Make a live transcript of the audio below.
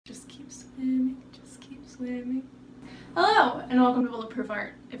swimming. Hello and welcome to Bulletproof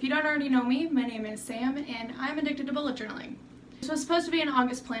Art. If you don't already know me, my name is Sam and I'm addicted to bullet journaling. This was supposed to be an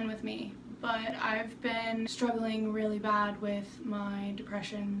August plan with me, but I've been struggling really bad with my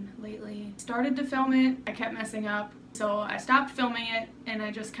depression lately. Started to film it, I kept messing up, so I stopped filming it and I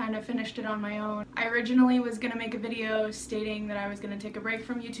just kind of finished it on my own. I originally was gonna make a video stating that I was gonna take a break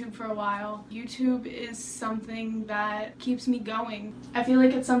from YouTube for a while. YouTube is something that keeps me going. I feel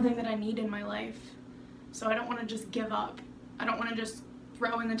like it's something that I need in my life, so I don't want to just give up. I don't want to just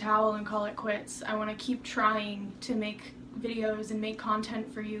throw in the towel and call it quits. I want to keep trying to make videos and make content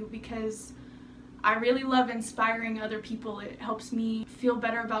for you because I really love inspiring other people. It helps me feel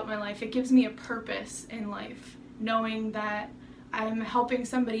better about my life. It gives me a purpose in life, knowing that I'm helping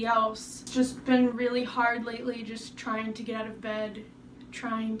somebody else. It's just been really hard lately, just trying to get out of bed,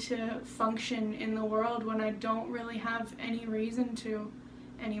 trying to function in the world when I don't really have any reason to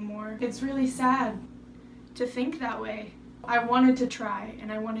anymore. It's really sad to think that way. I wanted to try and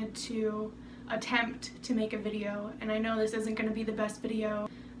I wanted to attempt to make a video, and I know this isn't going to be the best video,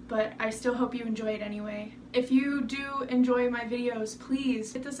 but I still hope you enjoy it anyway. If you do enjoy my videos,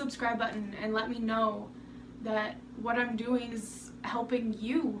 please hit the subscribe button and let me know that what I'm doing is helping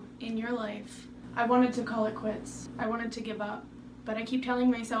you in your life. I wanted to call it quits. I wanted to give up, but I keep telling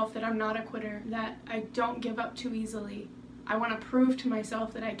myself that I'm not a quitter, that I don't give up too easily. I want to prove to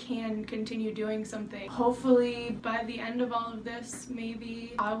myself that I can continue doing something. Hopefully by the end of all of this,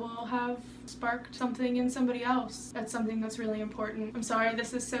 maybe I will have sparked something in somebody else. That's something that's really important. I'm sorry,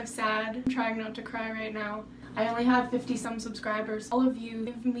 this is so sad. I'm trying not to cry right now. I only have 50-some subscribers. All of you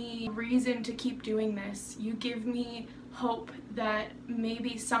give me reason to keep doing this. You give me hope that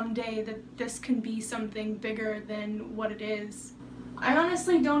maybe someday that this can be something bigger than what it is. I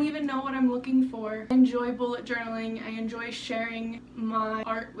honestly don't even know what I'm looking for. I enjoy bullet journaling. I enjoy sharing my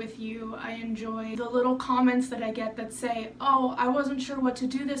art with you. I enjoy the little comments that I get that say, oh, I wasn't sure what to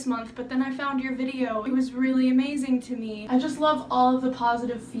do this month, but then I found your video. It was really amazing to me. I just love all of the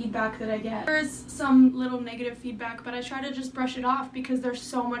positive feedback that I get. There's some little negative feedback, but I try to just brush it off because there's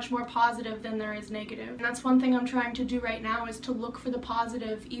so much more positive than there is negative. And that's one thing I'm trying to do right now, is to look for the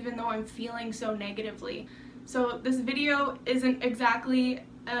positive even though I'm feeling so negatively. So this video isn't exactly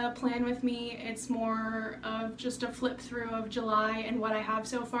a plan with me, it's more of just a flip through of July and what I have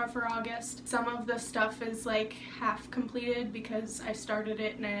so far for August. Some of the stuff is like half completed because I started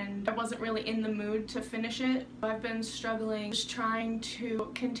it and I wasn't really in the mood to finish it. I've been struggling, just trying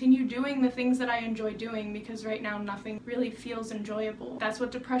to continue doing the things that I enjoy doing, because right now nothing really feels enjoyable. That's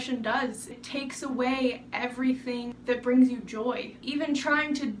what depression does. It takes away everything that brings you joy. Even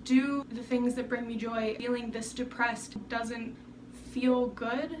trying to do the things that bring me joy, feeling this depressed doesn't feel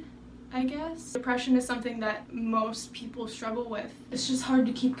good, I guess. Depression is something that most people struggle with. It's just hard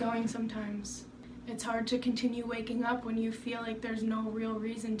to keep going sometimes. It's hard to continue waking up when you feel like there's no real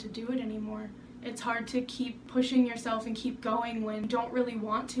reason to do it anymore. It's hard to keep pushing yourself and keep going when you don't really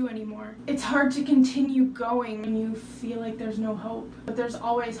want to anymore. It's hard to continue going when you feel like there's no hope. But there's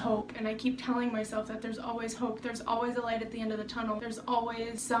always hope, and I keep telling myself that there's always hope. There's always a light at the end of the tunnel. There's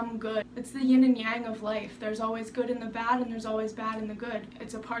always some good. It's the yin and yang of life. There's always good in the bad, and there's always bad in the good.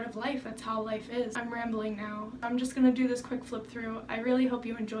 It's a part of life. That's how life is. I'm rambling now. I'm just gonna do this quick flip through. I really hope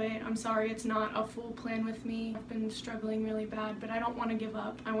you enjoy it. I'm sorry it's not a full plan with me. I've been struggling really bad, but I don't want to give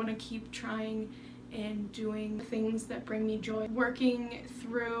up. I want to keep trying and doing things that bring me joy. Working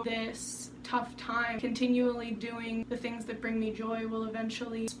through this tough time, continually doing the things that bring me joy will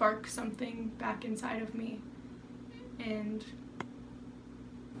eventually spark something back inside of me. And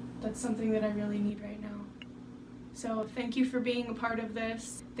that's something that I really need right now. So thank you for being a part of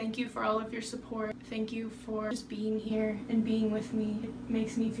this. Thank you for all of your support. Thank you for just being here and being with me. It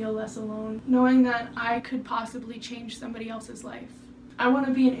makes me feel less alone, knowing that I could possibly change somebody else's life. I want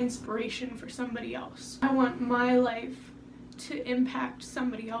to be an inspiration for somebody else. I want my life to impact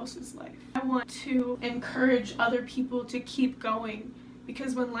somebody else's life. I want to encourage other people to keep going,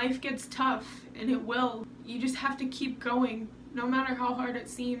 because when life gets tough, and it will, you just have to keep going. No matter how hard it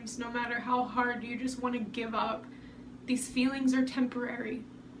seems, no matter how hard you just want to give up, these feelings are temporary.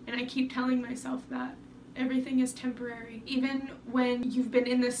 And I keep telling myself that. Everything is temporary. Even when you've been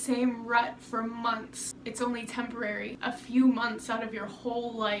in the same rut for months, it's only temporary. A few months out of your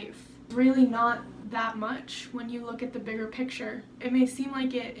whole life, really not that much when you look at the bigger picture. It may seem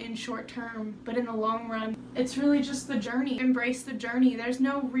like it in short term, but in the long run, it's really just the journey. Embrace the journey. There's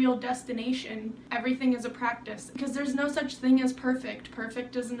no real destination. Everything is a practice, because there's no such thing as perfect.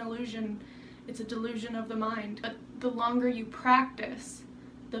 Perfect is an illusion. It's a delusion of the mind. But the longer you practice,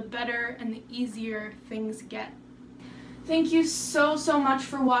 the better and the easier things get. Thank you so much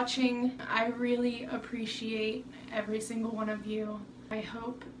for watching. I really appreciate every single one of you. I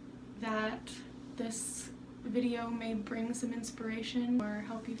hope that this video may bring some inspiration or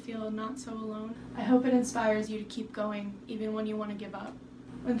help you feel not so alone. I hope it inspires you to keep going even when you want to give up.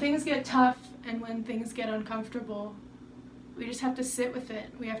 When things get tough and when things get uncomfortable, we just have to sit with it.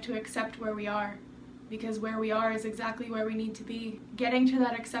 We have to accept where we are, because where we are is exactly where we need to be. Getting to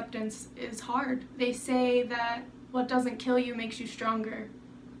that acceptance is hard. They say that what doesn't kill you makes you stronger,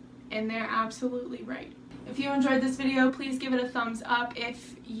 and they're absolutely right. If you enjoyed this video, please give it a thumbs up.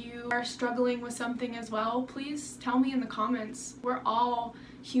 If you are struggling with something as well, please tell me in the comments. We're all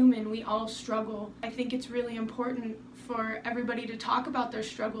human, we all struggle. I think it's really important for everybody to talk about their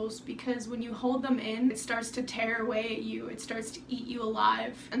struggles, because when you hold them in, it starts to tear away at you. It starts to eat you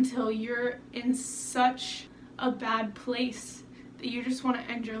alive until you're in such a bad place that you just want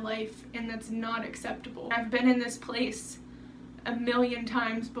to end your life, and that's not acceptable. I've been in this place a million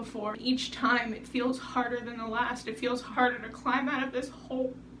times before. Each time it feels harder than the last. It feels harder to climb out of this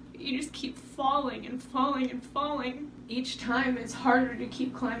hole. You just keep falling and falling and falling. Each time it's harder to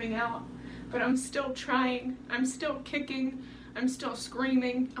keep climbing out, but I'm still trying. I'm still kicking. I'm still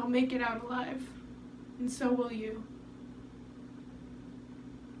screaming. I'll make it out alive, and so will you.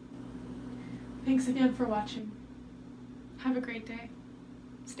 Thanks again for watching. Have a great day.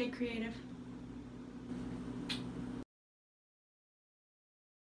 Stay creative.